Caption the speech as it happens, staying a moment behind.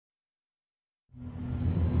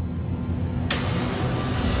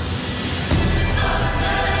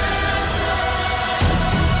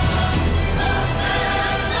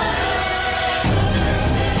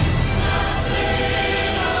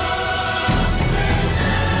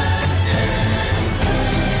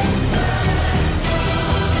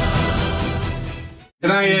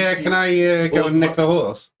Can I go and nick the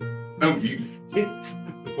horse? No, it's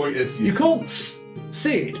the point is you can't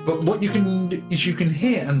see it, but what you can do is you can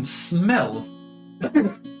hear and smell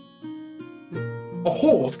a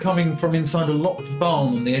horse coming from inside a locked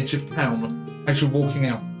barn on the edge of town as you're walking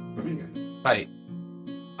out. Right.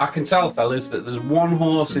 I can tell, fellas, that there's one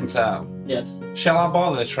horse in town. Yes. Shall I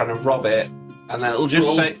bother trying to rob it, and then it'll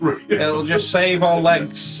just save our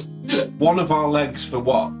legs, one of our legs for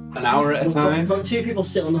what, an hour at a time? Got two people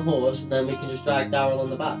sit on the horse, and then we can just drag Daryl on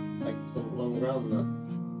the back, like along the ground and that.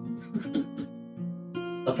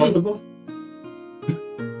 Is that possible?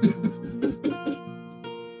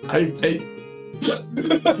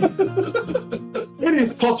 It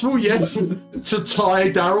is possible, yes, to tie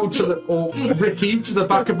Daryl or Ricky to the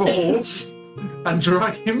back of a horse and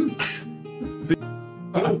drag him.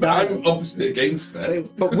 I'm obviously against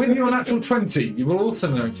that. But with your natural 20, you will also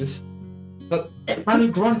notice that the man who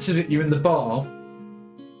grunted at you in the bar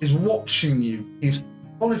is watching you. He's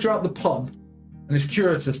followed you out the pub and is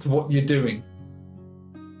curious as to what you're doing.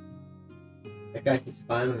 That guy keeps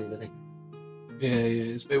spying on me, doesn't he?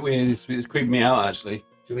 Yeah, it's a bit weird. It's creeping me out, actually.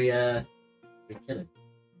 Should we kill him?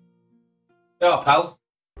 Yeah, pal.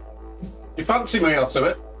 You fancy me or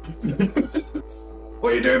something?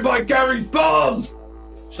 What are you doing by Gary's barn?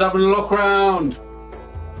 Just having a look round.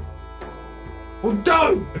 Well,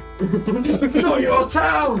 don't! It's not your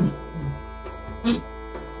town! Oh,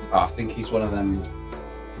 I think he's one of them.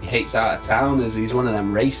 He hates out of towners. He's one of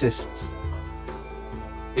them racists.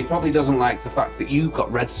 He probably doesn't like the fact that you've got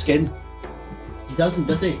red skin. He doesn't,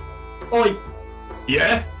 does he? Oi!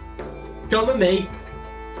 Yeah? Come with me,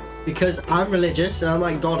 because I'm religious and I'm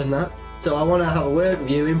like God in that. So I want to have a word with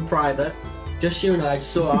you in private, just you and I, to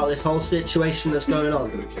sort out this whole situation that's going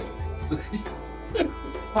on.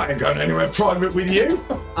 I ain't going anywhere private with you.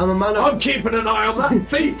 I'm a man of... I'm keeping an eye on that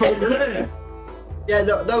thief over there. Yeah,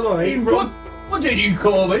 no, don't worry. What did you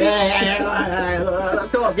call me? Yeah.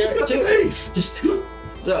 Come on, get it. Just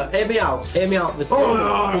look, hear me out. Hear me out. All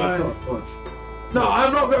right. No,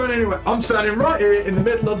 I'm not going anywhere. I'm standing right here in the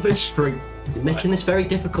middle of this street. You're making this very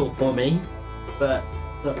difficult for me, but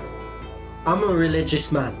look, I'm a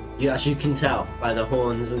religious man, as you can tell by the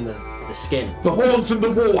horns and the skin. The horns and the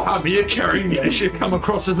warhammer you're carrying, yes, you come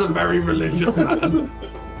across as a very religious man.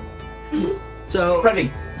 So,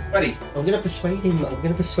 Ready. I'm gonna persuade him.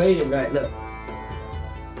 Right, look.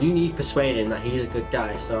 You need persuading that he's a good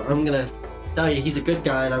guy, so I'm gonna tell you he's a good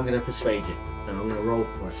guy, and I'm gonna persuade you. So I'm gonna roll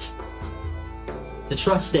for it. To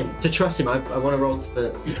trust him, I want to roll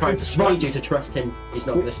to try and persuade you to trust him. He's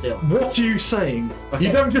not going to steal. What are you saying? Okay.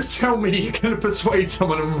 You don't just tell me you're going to persuade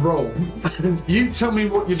someone and roll. You tell me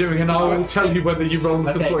what you're doing and I will tell you whether you roll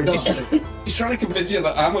the persuasion. He's trying to convince you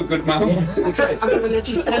that I'm a good man. Yeah. Okay. I'm a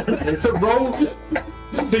religious person. So roll.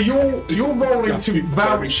 So you're rolling to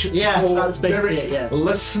vouch for that's basically it, yeah.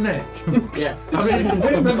 Lesnick. Yeah. I mean,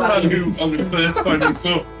 I'm the man who on the first time we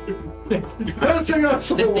saw. The first thing I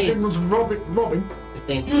saw him was robbing.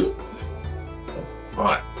 15.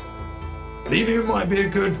 Right. Levy might be a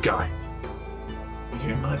good guy.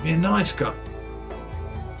 Levy might be a nice guy.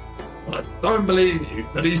 But I don't believe you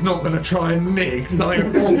that he's not going to try and nig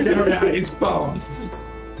like Gary at his barn.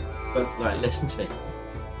 But right, listen to me.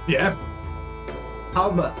 Yeah. How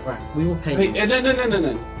much? Right, we will pay you. Hey,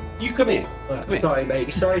 no. You come here. Right, Come here. sorry,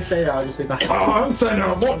 mate. Sorry to say that. I'll just be back. Oh, I'm saying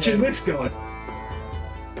I'm watching this guy.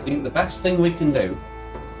 I think the best thing we can do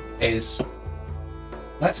is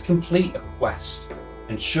let's complete a quest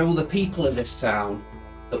and show the people in this town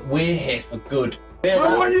that we're here for good.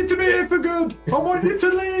 I want you to be here for good. I want you to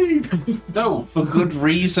leave. No, for good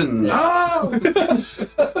reasons. Oh.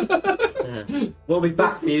 Yeah. We'll be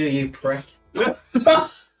back for you, you prick.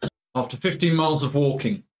 After 15 miles of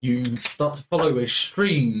walking, you start to follow a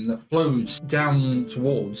stream that flows down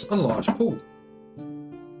towards a large pool.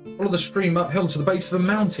 Follow the stream uphill to the base of a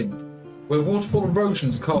mountain, where waterfall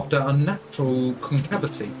erosions carved out a natural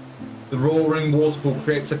concavity. The roaring waterfall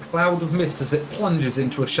creates a cloud of mist as it plunges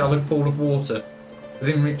into a shallow pool of water,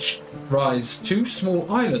 within which rise two small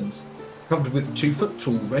islands, covered with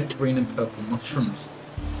 2-foot-tall red, green and purple mushrooms.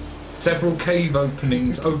 Several cave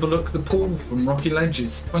openings overlook the pool from rocky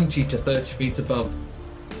ledges 20 to 30 feet above.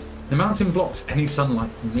 The mountain blocks any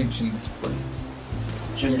sunlight from reaching this place.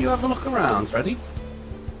 Shouldn't you have a look around, Ready?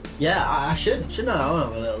 Yeah, I should. Shouldn't I? I'll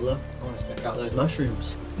have a little look. I want to check out those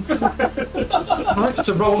mushrooms. Right,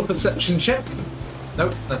 so roll a perception check.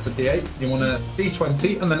 Nope, that's a D8. You want a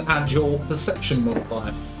D20 and then add your perception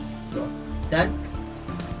modifier. 10?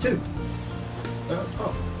 2.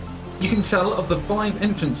 12. You can tell of the 5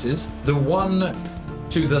 entrances, the one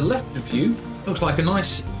to the left of you looks like a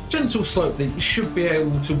nice gentle slope that you should be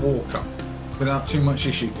able to walk up without too much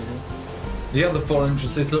issue. The other 4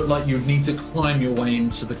 entrances look like you'd need to climb your way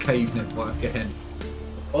into the cave network ahead.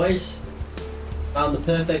 Boys, found the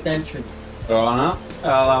perfect entrance. Go on up.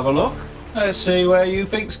 I'll have a look. Let's see where you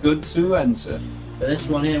think's good to enter. But this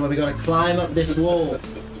one here, where we got to climb up this wall.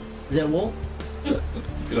 Is it a wall?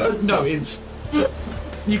 No, it's...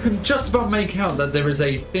 You can just about make out that there is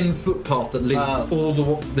a thin footpath that leads all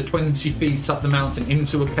the 20 feet up the mountain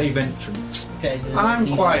into a cave entrance. Okay.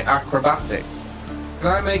 I'm quite acrobatic. Can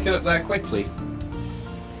I make it up there quickly?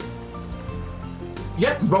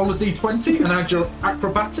 Yep, roll a d20 and add your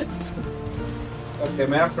acrobatics. Okay,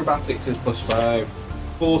 my acrobatics is +5.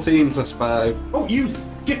 14 + 5. Oh, you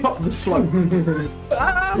skip up the slope.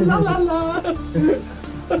 La la la.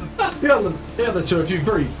 The other two of you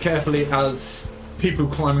very carefully, as people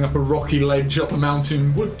climbing up a rocky ledge up a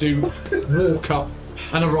mountain would do, walk up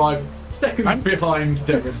and arrive seconds behind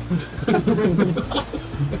Derek.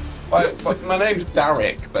 My name's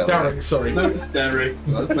Derek. Derek, sorry. No, it's Derek.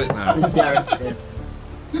 That's it now. Derek, yeah.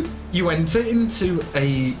 You enter into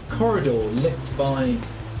a corridor lit by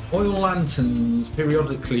oil lanterns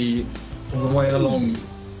periodically all the way along.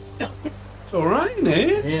 It's alright in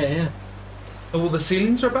here. Yeah. All the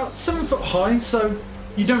ceilings are about 7 foot high, so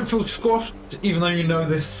you don't feel squashed, even though you know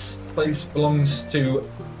this place belongs to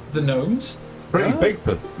the gnomes. Pretty big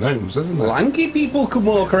for gnomes, isn't it? Lanky people can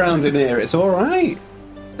walk around in here. It's alright.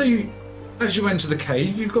 So as you enter the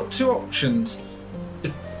cave, you've got 2 options.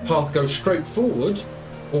 The path goes straight forward,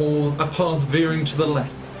 or a path veering to the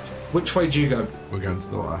left. Which way do you go? We're going to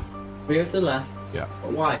the left. We go to the left. Yeah.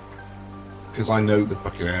 But why? Because I know the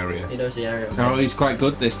fucking area. He knows the area. Daryl, he's quite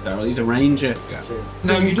good this, Daryl. He's a ranger. Yeah.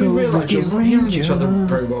 No, you do realise you're not hearing each other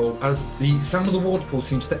very well, as the sound of the waterfall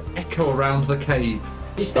seems to echo around the cave.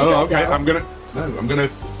 Oh, okay. I'm gonna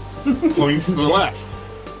point to the left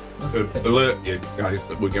to alert you guys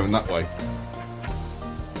that we're going that way.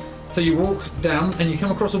 So you walk down and you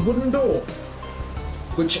come across a wooden door,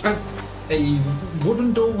 which a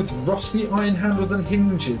wooden door with rusty iron handles and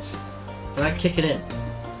hinges. Can I kick it in?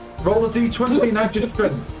 Roll a d20 and add your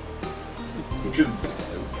strength.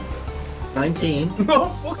 19. Oh,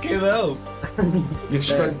 fucking hell. Your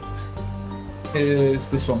strength is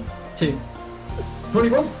this one. 2.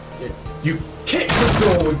 21? Yeah. You kick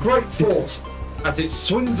the door with great force as it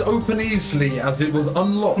swings open easily as it was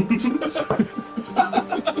unlocked.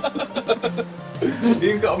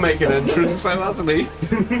 You've got to make an entrance, so hasn't he?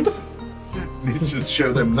 Need to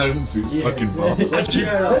show them gnomes who's fucking boss. As you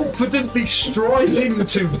confidently stride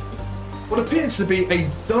into what appears to be a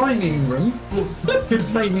dining room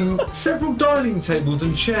containing several dining tables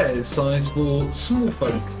and chairs sized for small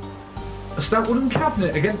folk. A stout wooden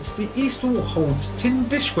cabinet against the east wall holds tin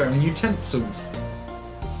dishware and utensils.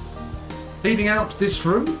 Leading out to this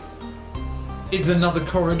room is another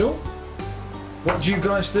corridor. What do you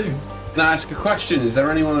guys do? Can I ask a question? Is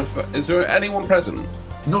there anyone present?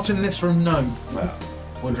 Not in this room, no. Well,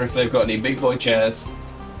 wonder if they've got any big boy chairs.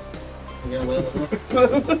 Do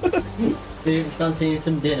you fancy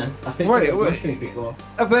some dinner? I think Wait. mushrooms before.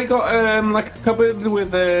 Have they got like a cupboard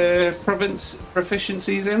with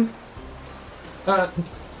proficiencies in?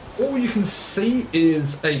 All you can see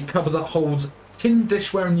is a cupboard that holds tin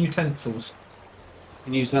dishware and utensils.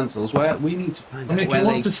 And utensils. Where we need to find I mean, out if where you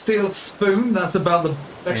want to steal a spoon, that's about the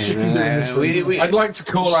best you can do in this room. I'd like to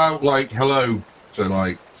call out, like, hello, to,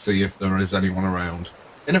 like, see if there is anyone around.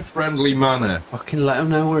 In a friendly manner. Fucking let them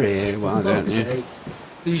know we're here. Why don't you?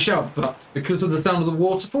 You shout, but because of the sound of the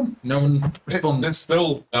waterfall, no one responds. It's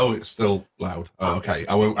still... Oh, it's still loud. Oh, okay.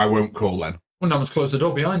 I won't call then. Well, no one's closed the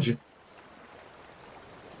door behind you.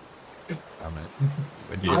 Damn it.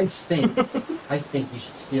 I think you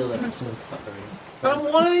should steal them some cutlery. I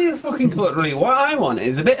don't want any fucking cutlery. What I want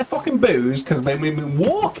is a bit of fucking booze, because we've been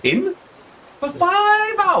walking for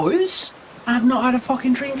 5 hours. I've not had a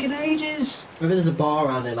fucking drink in ages. Maybe there's a bar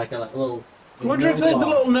around there, like a little... I wonder if there's a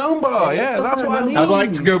little gnome bar. Yeah, that's what I mean. I'd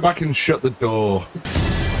like to go back and shut the door.